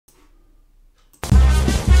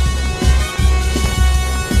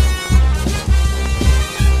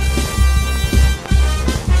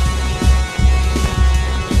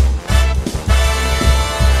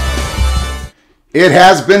It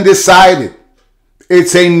has been decided.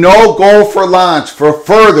 It's a no-go for launch for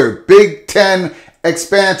further Big Ten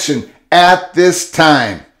expansion at this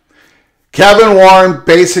time. Kevin Warren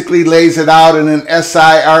basically lays it out in an SI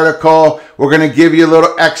article. We're going to give you a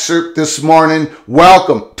little excerpt this morning.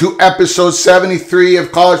 Welcome to episode 73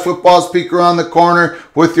 of College Football Speak Around the Corner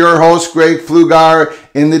with your host, Greg Pflugar,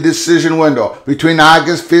 in the decision window. Between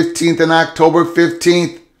August 15th and October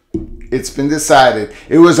 15th, it's been decided.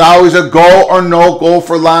 It was always a go or no go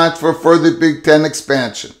for launch for further Big Ten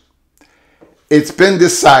expansion. It's been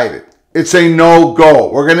decided. It's a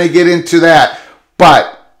no-go. We're going to get into that.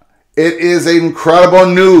 But it is incredible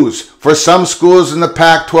news for some schools in the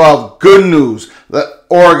Pac-12. Good news.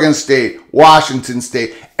 Oregon State, Washington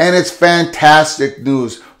State. And it's fantastic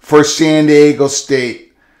news for San Diego State.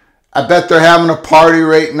 I bet they're having a party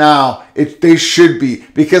right now. They should be,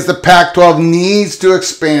 because the Pac-12 needs to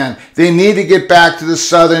expand. They need to get back to the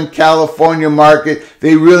Southern California market.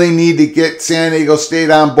 They really need to get San Diego State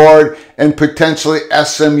on board and potentially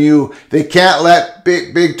SMU. They can't let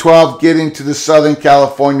Big 12 get into the Southern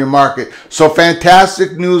California market. So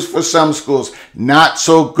fantastic news for some schools. Not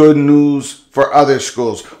so good news for other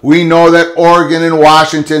schools. We know that Oregon and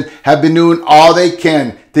Washington have been doing all they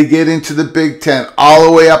can to get into the Big Ten all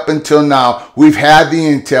the way up until now. We've had the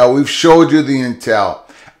intel. We've showed you the intel.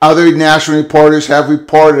 Other national reporters have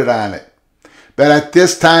reported on it. But at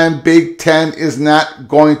this time, Big Ten is not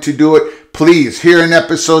going to do it. Please, here in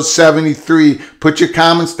episode 73, put your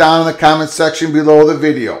comments down in the comment section below the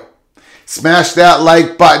video. Smash that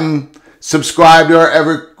like button. Subscribe to our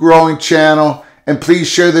ever-growing channel. And please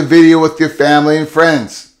share the video with your family and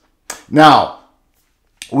friends. Now,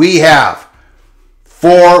 we have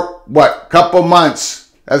couple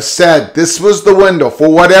months have said this was the window. For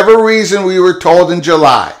whatever reason, we were told in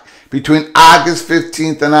July, between August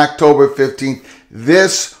 15th and October 15th,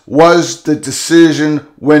 this was the decision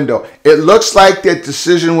window. It looks like that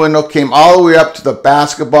decision window came all the way up to the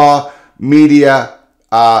basketball media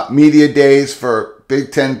days for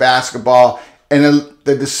Big Ten basketball, and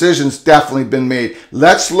the decision's definitely been made.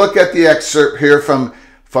 Let's look at the excerpt here from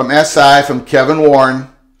SI, from Kevin Warren,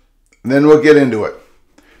 and then we'll get into it.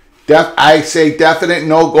 I say definite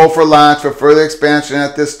no-go for launch for further expansion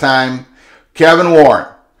at this time. Kevin Warren.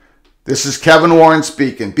 This is Kevin Warren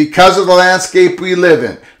speaking. Because of the landscape we live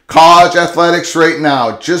in, college athletics right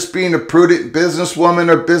now, just being a prudent businesswoman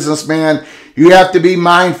or businessman, you have to be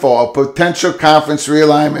mindful of potential conference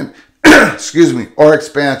realignment, or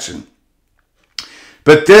expansion.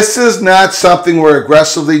 But this is not something we're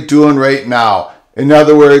aggressively doing right now. In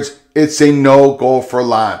other words, it's a no-go for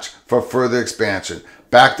launch for further expansion.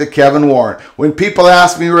 Back to Kevin Warren. When people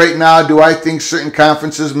ask me right now, do I think certain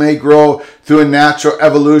conferences may grow through a natural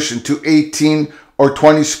evolution to 18 or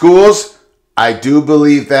 20 schools? I do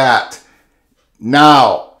believe that.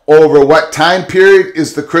 Now, over what time period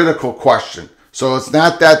is the critical question. So it's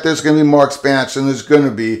not that there's going to be more expansion, there's going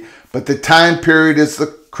to be, but the time period is the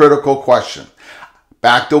critical question.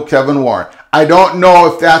 Back to Kevin Warren. I don't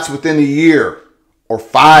know if that's within a year or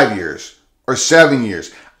 5 years or 7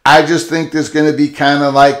 years. I just think there's going to be kind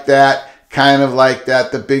of like that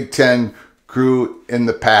the Big Ten grew in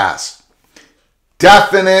the past.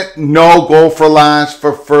 Definite no-go for launch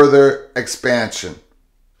for further expansion.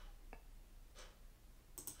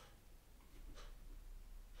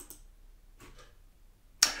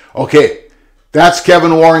 Okay, that's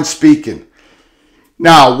Kevin Warren speaking.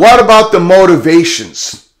 Now, what about the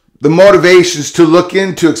motivations? The motivations to look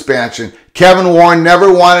into expansion. Kevin Warren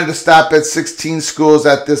never wanted to stop at 16 schools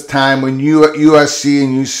at this time when USC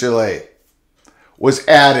and UCLA was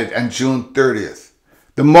added on June 30th.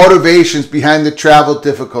 The motivations behind the travel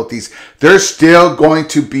difficulties, they're still going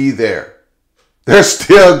to be there. They're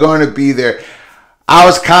still going to be there. I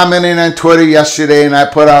was commenting on Twitter yesterday and I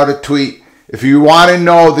put out a tweet. If you want to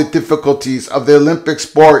know the difficulties of the Olympic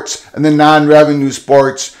sports and the non-revenue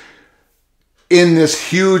sports in this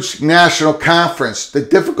huge national conference, the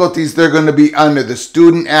difficulties they're going to be under, the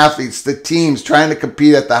student athletes, the teams trying to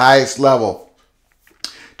compete at the highest level.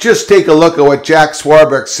 Just take a look at what Jack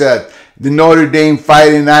Swarbrick said, the Notre Dame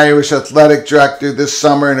Fighting Irish athletic director, this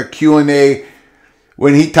summer in a Q&A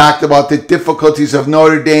when he talked about the difficulties of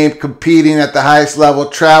Notre Dame competing at the highest level,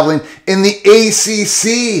 traveling in the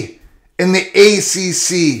ACC. In the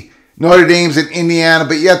ACC, Notre Dame's in Indiana,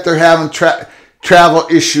 but yet they're having travel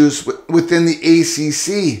issues within the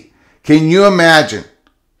ACC. Can you imagine?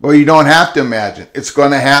 Well, you don't have to imagine. It's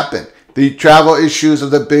going to happen. The travel issues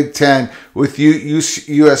of the Big Ten with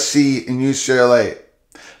USC and UCLA.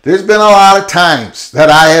 There's been a lot of times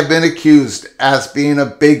that I have been accused as being a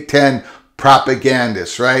Big Ten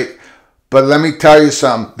propagandist, right? But let me tell you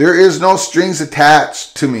something. There is no strings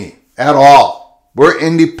attached to me at all. We're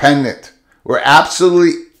independent. We're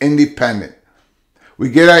absolutely independent. We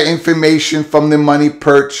get our information from the Money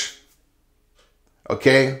Perch.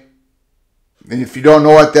 Okay? And if you don't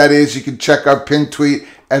know what that is, you can check our pinned tweet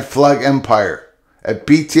at Flug Empire, at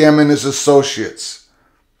BTM and his associates.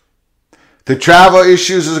 The travel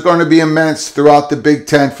issues is going to be immense throughout the Big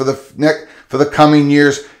Ten for the coming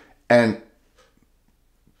years. And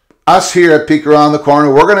us here at Peek Around the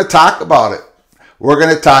Corner, we're going to talk about it. We're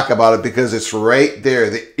going to talk about it because it's right there.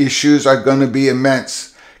 The issues are going to be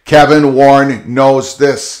immense. Kevin Warren knows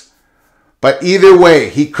this. But either way,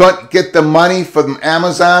 he couldn't get the money from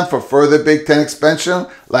Amazon for further Big Ten expansion,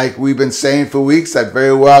 like we've been saying for weeks. That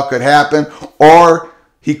very well could happen. Or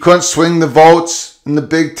he couldn't swing the votes in the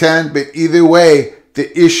Big Ten. But either way,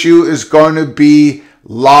 the issue is going to be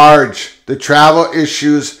large. The travel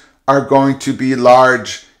issues are going to be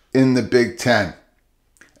large in the Big Ten.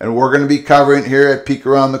 And we're going to be covering here at Peek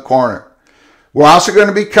Around the Corner. We're also going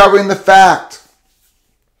to be covering the fact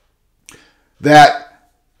that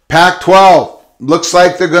Pac-12 looks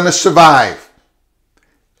like they're going to survive.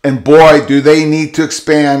 And boy, do they need to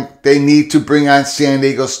expand. They need to bring on San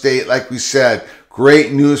Diego State, like we said.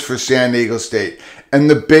 Great news for San Diego State. And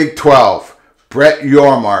the Big 12, Brett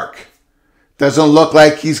Yormark. Doesn't look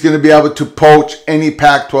like he's going to be able to poach any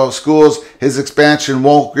Pac-12 schools. His expansion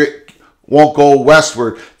won't go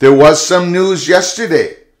westward. There was some news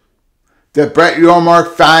yesterday that Brett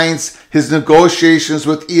Yormark finds his negotiations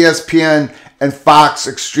with ESPN and Fox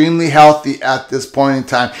extremely healthy at this point in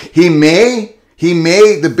time.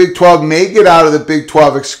 The Big 12 may get out of the Big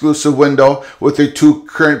 12 exclusive window with their two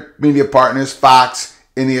current media partners, Fox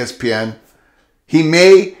and ESPN. He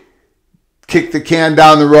may kick the can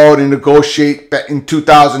down the road and negotiate in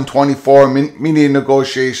 2024 media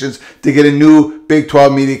negotiations to get a new Big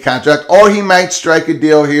 12 media contract, or he might strike a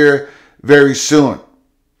deal here very soon.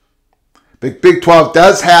 But Big 12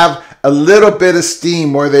 does have a little bit of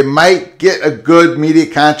steam where they might get a good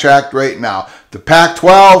media contract right now. The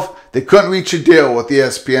Pac-12, they couldn't reach a deal with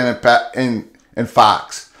ESPN and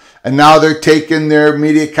Fox. And now they're taking their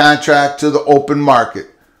media contract to the open market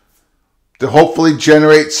to hopefully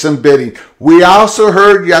generate some bidding. We also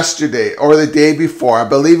heard yesterday, or the day before, I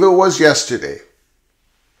believe it was yesterday,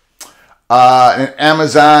 an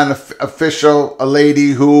Amazon official, a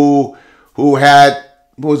lady who's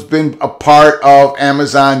been a part of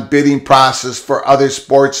Amazon bidding process for other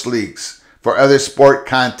sports leagues, for other sport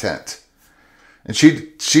content. And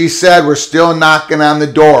she said, we're still knocking on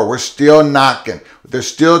the door. We're still knocking. They're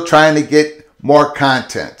still trying to get more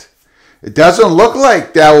content. It doesn't look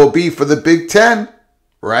like that will be for the Big Ten,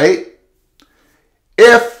 right?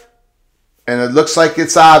 And it looks like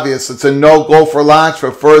it's obvious, it's a no-go for launch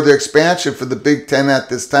for further expansion for the Big Ten at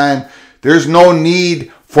this time. There's no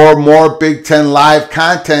need for more Big Ten live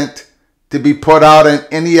content to be put out in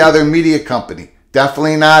any other media company.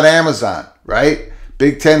 Definitely not Amazon, right?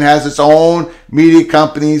 Big Ten has its own media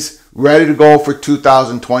companies ready to go for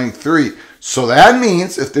 2023. So that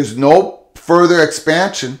means if there's no further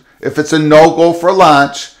expansion, if it's a no-go for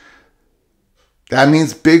launch, that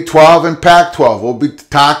means Big 12 and Pac-12 will be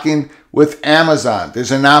talking with Amazon.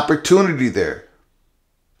 There's an opportunity there,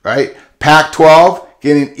 right? Pac-12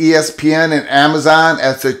 getting ESPN and Amazon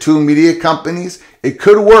as their two media companies. It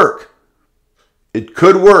could work. It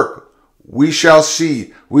could work. We shall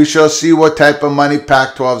see. We shall see what type of money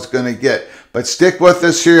Pac-12 is going to get. But stick with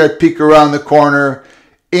us here at Peek Around the Corner.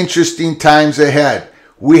 Interesting times ahead.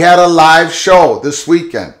 We had a live show this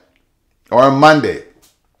weekend, or on Monday.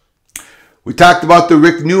 We talked about the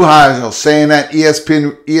Rick Neuheisel saying that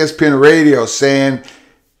ESPN Radio, saying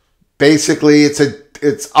basically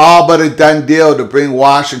it's all but a done deal to bring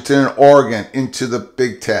Washington and Oregon into the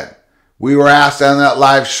Big Ten. We were asked on that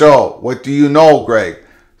live show, what do you know, Greg?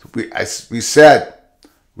 We said,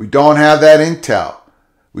 we don't have that intel.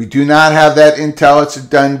 We do not have that intel. It's a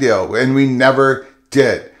done deal. And we never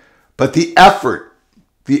did. But the effort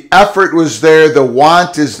was there. The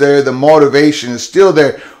want is there. The motivation is still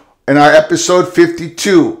there. In our episode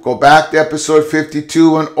 52, go back to episode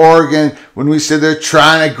 52 in Oregon, when we said they're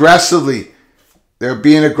trying aggressively. They're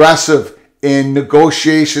being aggressive in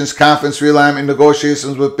negotiations, conference realignment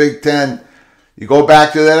negotiations with Big Ten. You go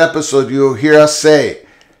back to that episode, you'll hear us say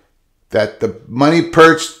that the Money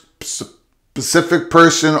Perch Pacific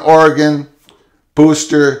Person Oregon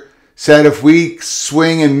booster said if we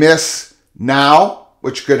swing and miss now,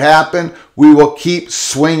 which could happen, we will keep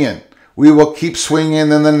swinging. We will keep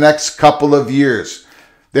swinging in the next couple of years.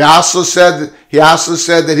 He also said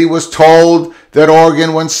that he was told that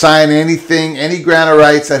Oregon wouldn't sign anything, any grant of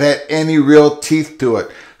rights that had any real teeth to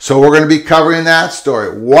it. So we're going to be covering that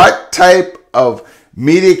story. What type of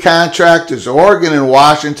media contractors Oregon and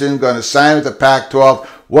Washington going to sign with the Pac-12?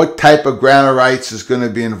 What type of grant of rights is going to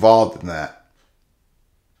be involved in that?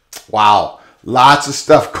 Wow. Lots of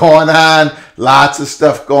stuff going on. Lots of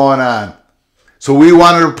stuff going on. So we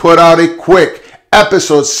wanted to put out a quick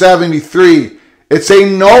episode 73. It's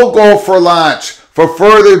a no-go for launch for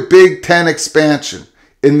further Big Ten expansion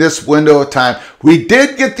in this window of time. We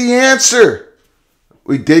did get the answer.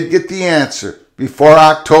 We did get the answer before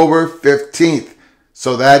October 15th.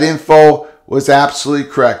 So that info was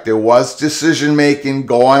absolutely correct. There was decision-making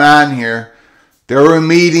going on here. There were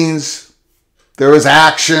meetings. There was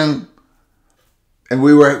action. And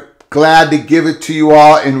we were glad to give it to you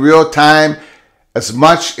all in real time. As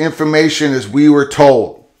much information as we were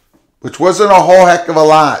told, which wasn't a whole heck of a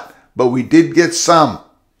lot, but we did get some.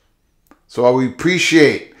 So we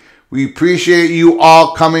appreciate you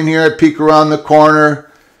all coming here at Peek Around the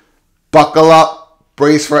Corner. Buckle up,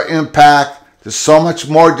 brace for impact. There's so much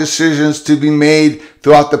more decisions to be made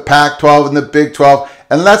throughout the Pac-12 and the Big 12.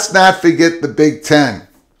 And let's not forget the Big 10.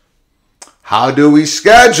 How do we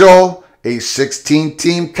schedule a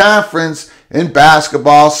 16-team conference in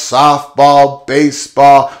basketball, softball,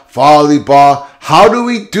 baseball, volleyball? How do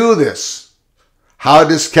we do this? How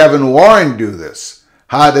does Kevin Warren do this?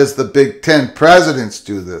 How does the Big Ten presidents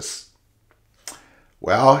do this?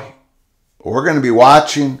 Well, we're going to be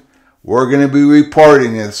watching. We're going to be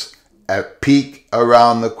reporting this at Peek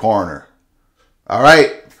Around the Corner. All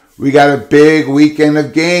right, we got a big weekend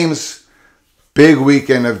of games. Big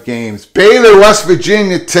weekend of games. Baylor, West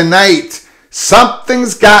Virginia tonight.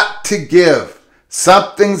 Something's got to give.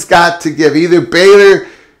 Something's got to give. Either Baylor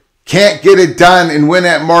can't get it done and win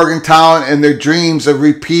at Morgantown and their dreams of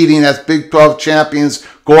repeating as Big 12 champions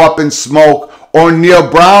go up in smoke, or Neil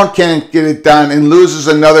Brown can't get it done and loses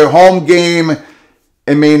another home game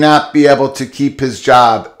and may not be able to keep his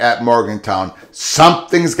job at Morgantown.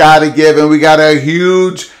 Something's got to give, and we got a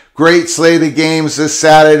huge, great slate of games this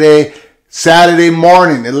Saturday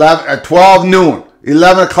morning, 12 noon.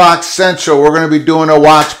 11 o'clock Central, we're going to be doing a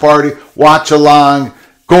watch party, watch along.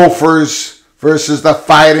 Gophers versus the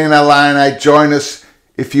Fighting Illini. Join us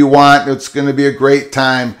if you want. It's going to be a great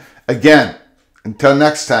time. Again, until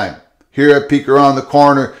next time, here at Peek Around the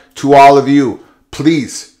Corner, to all of you,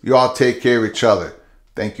 please, you all take care of each other.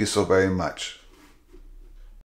 Thank you so very much.